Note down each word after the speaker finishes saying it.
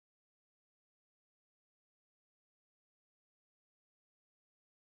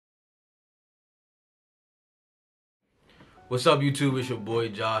What's up, YouTube? It's your boy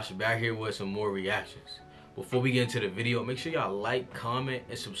Josh back here with some more reactions. Before we get into the video, make sure y'all like, comment,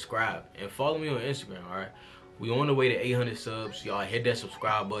 and subscribe, and follow me on Instagram. All right, we on the way to 800 subs. Y'all hit that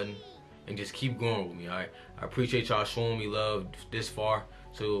subscribe button and just keep going with me. All right, I appreciate y'all showing me love this far,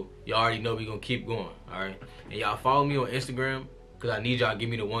 so y'all already know we gonna keep going. All right, and y'all follow me on Instagram because I need y'all to give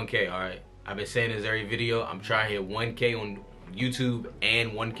me the 1K. All right, I've been saying this every video. I'm trying to hit 1K on YouTube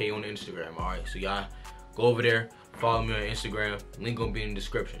and 1K on Instagram. All right, so y'all go over there. Follow me on Instagram, link gonna be in the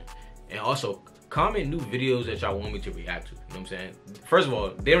description. And also, comment new videos that y'all want me to react to, you know what I'm saying? First of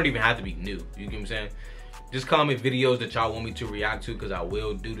all, they don't even have to be new, you get what I'm saying? Just comment videos that y'all want me to react to, because I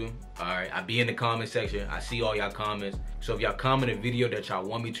will do them, all right? I be in the comment section, I see all y'all comments. So if y'all comment a video that y'all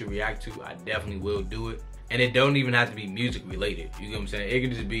want me to react to, I definitely will do it. And it don't even have to be music related, you get what I'm saying? It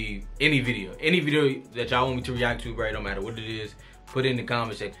can just be any video that y'all want me to react to, right? No matter what it is, put it in the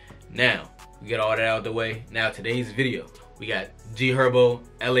comment section. Now, we get all that out of the way. Now today's video, we got Herbo,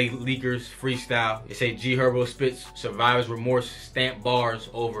 LA Leakers Freestyle. They say Herbo spits survivor's remorse stamp bars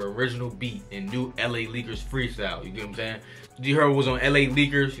over original beat in new LA Leakers Freestyle. You get what I'm saying? Herbo was on LA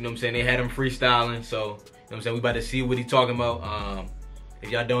Leakers, you know what I'm saying? They had him freestyling, so you know what I'm saying? We about to see what he talking about.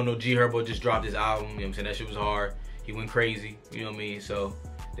 If y'all don't know, Herbo just dropped his album, you know what I'm saying? That shit was hard. He went crazy, you know what I mean? So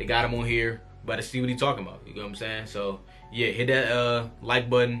they got him on here. About to see what he talking about, you know what I'm saying? So yeah, hit that like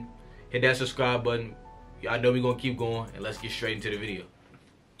button. Hit that subscribe button. Y'all know we gonna keep going, and let's get straight into the video.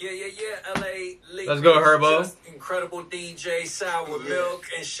 Yeah, LA Leakers. Let's go, Herbo. Just incredible DJ Sour Milk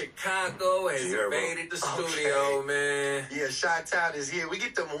in Chicago has invaded the studio, man. Yeah, Chi-Town is here. We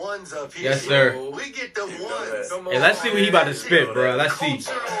get them ones up here. Yes, sir. We get them ones. Hey, let's see what he about to spit, bro. Let's see. Empowering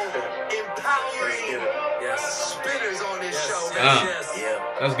spitters on this show, man.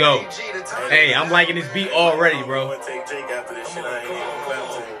 Let's go. Hey, I'm liking this beat already, bro.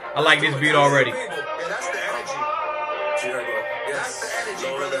 I like this beat already. Yeah, that's the energy. That's the energy,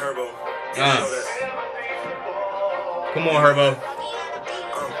 brother. Herbo. Come on, Herbo.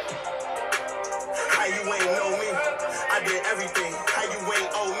 How you ain't know me? I did everything. How you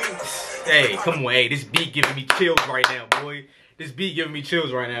ain't owe me? Hey, come on. Hey, this beat giving me chills right now, boy. This beat giving me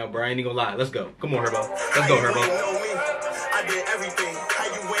chills right now, bro. I ain't even gonna lie. Let's go. Come on, Herbo. Let's go, Herbo. I did everything. How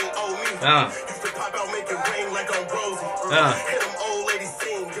you ain't owe me? Used to pop out, make it rain like I'm Rosie. Hit them old ladies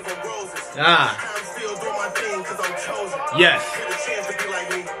sing, give them roses. I'm still doing my thing cause I'm chosen. Yes. Had a chance to be like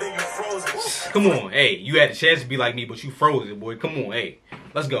me, then you frozen. Come on, hey, you had a chance to be like me, but you frozen, boy. Come on, hey.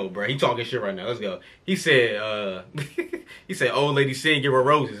 Let's go, bro. He talking shit right now. Let's go. He said, he said, old lady sing, give her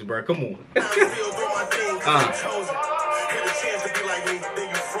roses, bro. Come on. I'm still doing my thing cause I'm chosen. Had a chance to be like me, then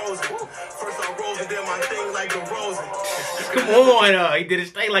you frozen. First I rose and did my thing like the Rosen. Come on, he did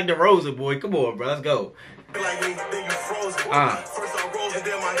his thing like the Rosa, boy. Come on, bro. Let's go. Like me, then you frozen. First I rose and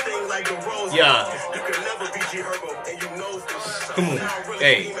did my thing like the Rosen. Yeah. You can never be Herbo, and you know this. Come on.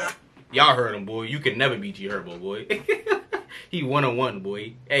 Hey, y'all heard him, boy. You can never be Herbo, boy. He 1-on-1,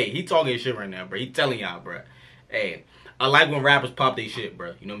 boy. Hey, he talking shit right now, bro. He telling y'all, bro. Hey, I like when rappers pop their shit,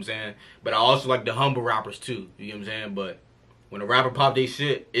 bro. You know what I'm saying? But I also like the humble rappers too. You know what I'm saying? But when a rapper pop their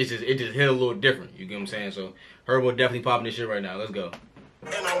shit, it just hit a little different. You get what I'm saying? So Herbo definitely popping this shit right now. Let's go.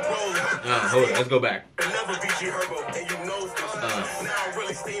 And I'm rolling. Hold on, let's go back. Never be Herbo, and you know this. Now I'm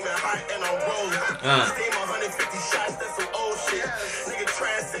really steaming hot and I'm rolling. Steam 150 shots, that's some old shit. Nigga try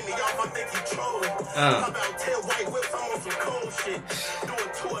and send me off, I think he trolling. About 10 white whips, I'm on some cold shit. Doing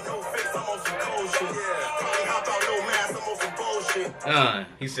two and no face, I'm on some cold shit. Probably hop out no mask, I'm on some bullshit.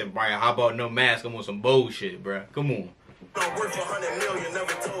 He said, Brian, how about no mask? I'm on some bullshit, bro. Come on. I'm worth 100 million,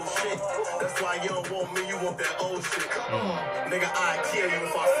 never told shit. That's why you don't want me, you want that old shit. Nigga, I kill you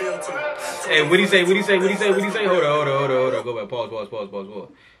if I feel to. Hey, what'd he say? Hold on. Go back. Pause.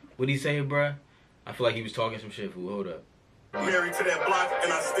 What'd he say, bro? I feel like he was talking some shit, fool. Hold up. Married to that block,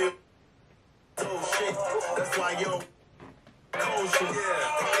 and I still told shit. That's why you don't cold shit.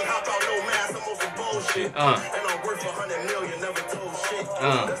 Probably hop out no mask, I'm on some bullshit. And I'm worth 100 million, never told shit.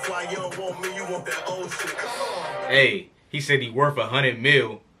 That's why you don't want me, you want that old shit. Hey, he said he worth 100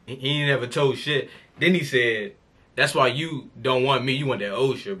 mil. He ain't never told shit. Then he said, that's why you don't want me, you want that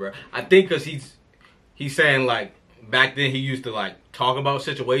old shit, bro. I think because he's saying, like, back then he used to, like, talk about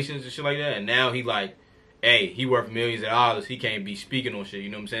situations and shit like that. And now he, like, hey, he worth millions of dollars. He can't be speaking on shit, you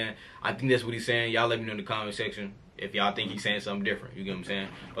know what I'm saying? I think that's what he's saying. Y'all let me know in the comment section if y'all think he's saying something different. You get what I'm saying?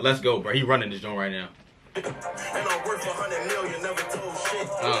 But let's go, bro. He running this joint right now. And I'm worth 100 million, never told shit.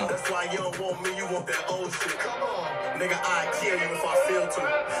 That's why you don't want me, you want that old shit. Nigga, I kill you if I feel to.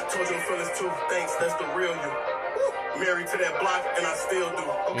 Told your feelings too, thanks, that's the real you. Married to that block, and I still do.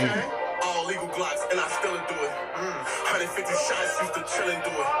 Okay? All legal Glocks, and I still do it. 150 shots, used to chill and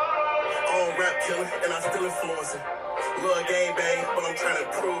do it. All rap killing, and I still influencing. Little game bang, but I'm trying to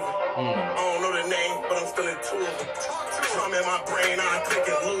prove it. I don't know the name, but I'm still in two of them. Trauma in my brain, I click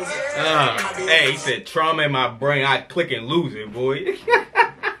and lose it. Hey, he said trauma in my brain, I click and lose it, boy.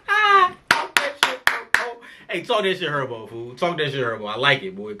 Hey, talk that shit, Herbo, fool. Talk that shit, Herbo. I like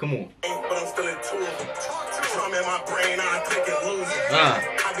it, boy. Come on. But I'm still in two of them. Trauma in my brain, I click and lose it.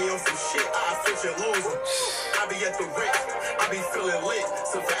 I be on some shit, I switch and lose it. I be at the Ritz, I be feeling lit.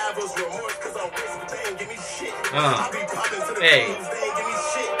 Survivor's remorse, cause I'm rich, but they ain't give me shit. I be popping to the clubs, they ain't give me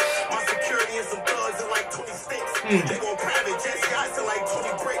shit. My security and some thugs in like 20 sticks. They gon' private jets, yachts in like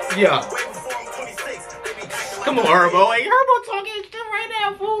 20 bricks. Yeah. Way before I'm 26, they be acting like Come on, Herbo. Hey, Herbo talking shit right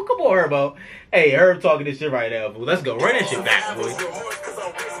now, fool. Come on, Herbo. Hey, Herb talking this shit right now, fool. Let's go. Run that shit back, boy.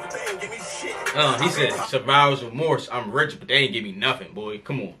 He said, survivor's remorse. I'm rich, but they ain't give me nothing, boy.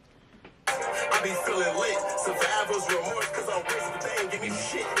 Come on. I be feeling lit. Survivor's remorse, cause I'm rich, but they ain't give me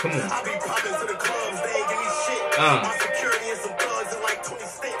shit. Come on. I be popping to the clubs, they ain't give me shit. My security and some thugs in like 20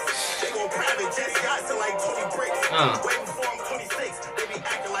 sticks. They gon' private jets, yachts in like 20 bricks. Way before I'm 26, they be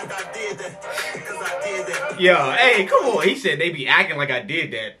acting like I did that, cause I did that. Yeah, hey, come on. He said they be acting like I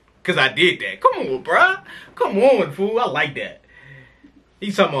did that, cause I did that. Come on, bruh. Come on, fool. I like that.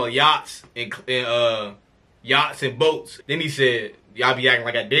 He's talking about yachts and boats. Then he said, y'all be acting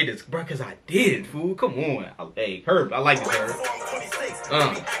like I did this, bruh, cause I did, fool. Come on. Hey, Herb, I like this, Herb.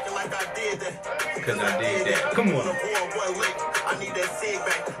 Cause I did that. Come on. I need that sig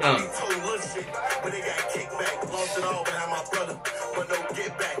back. I be told little shit, but they got kickback. Lost it all behind my brother, but no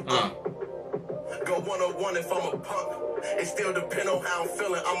get back. Go 101 if I'm a punk. It still depend on how I'm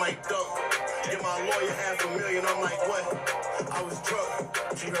feeling. I might dunk. Give my lawyer $500,000. I'm like, what? I was drunk.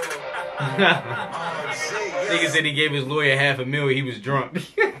 Nigga said he gave his lawyer $500,000. He was drunk.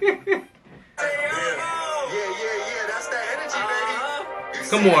 Yeah, that's that energy, baby.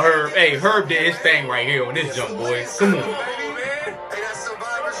 Come on, Herb. Hey, Herb did his thing right here on this jump, boy. Come on. Hey, that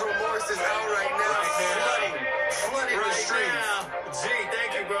survivor's remorse is out right now. Flooding the streets. G,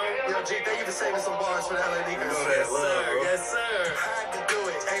 thank you, bro. Yo, G, thank you for saving some bars for the LA niggas. Yes, sir. Yes, sir. I had to do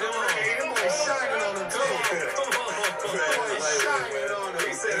it. Hey, them boys shining on them, too. Shining on them.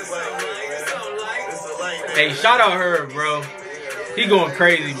 He said it's like, hey, shout out Herb, bro. He going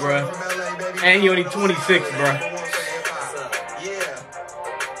crazy, bro. And he only 26, bro.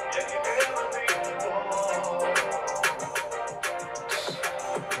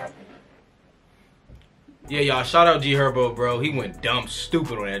 Yeah, y'all, shout out G Herbo, bro. He went dumb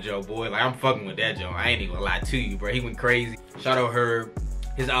stupid on that joke, boy. Like, I'm fucking with that joke. I ain't even gonna lie to you, bro. He went crazy. Shout out Herb.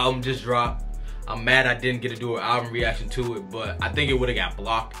 His album just dropped. I'm mad I didn't get to do an album reaction to it, but I think it would have got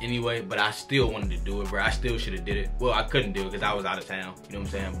blocked anyway, but I still wanted to do it, bro. I still should have did it. Well, I couldn't do it because I was out of town. You know what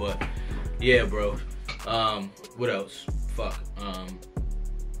I'm saying? But, yeah, bro. What else? Fuck.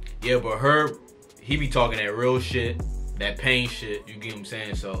 Yeah, but Herb, he be talking that real shit, that pain shit, you get what I'm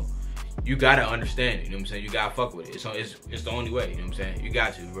saying? So, you gotta understand it, you know what I'm saying? You gotta fuck with it. It's the only way, you know what I'm saying? You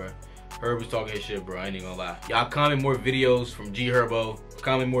got to, bro. Herb was talking his shit, bro. I ain't even gonna lie. Y'all comment more videos from G Herbo.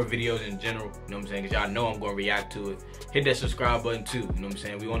 Comment more videos in general, you know what I'm saying? Because y'all know I'm gonna react to it. Hit that subscribe button too, you know what I'm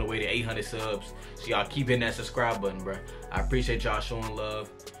saying? We on the way to 800 subs. So y'all keep hitting that subscribe button, bro. I appreciate y'all showing love.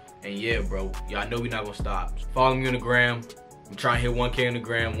 And yeah, bro, y'all know we not gonna stop. Follow me on the gram. I'm trying to hit 1K on the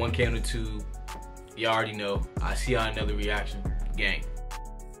gram, 1K on the tube. Y'all already know. I'll see y'all in another reaction. Gang.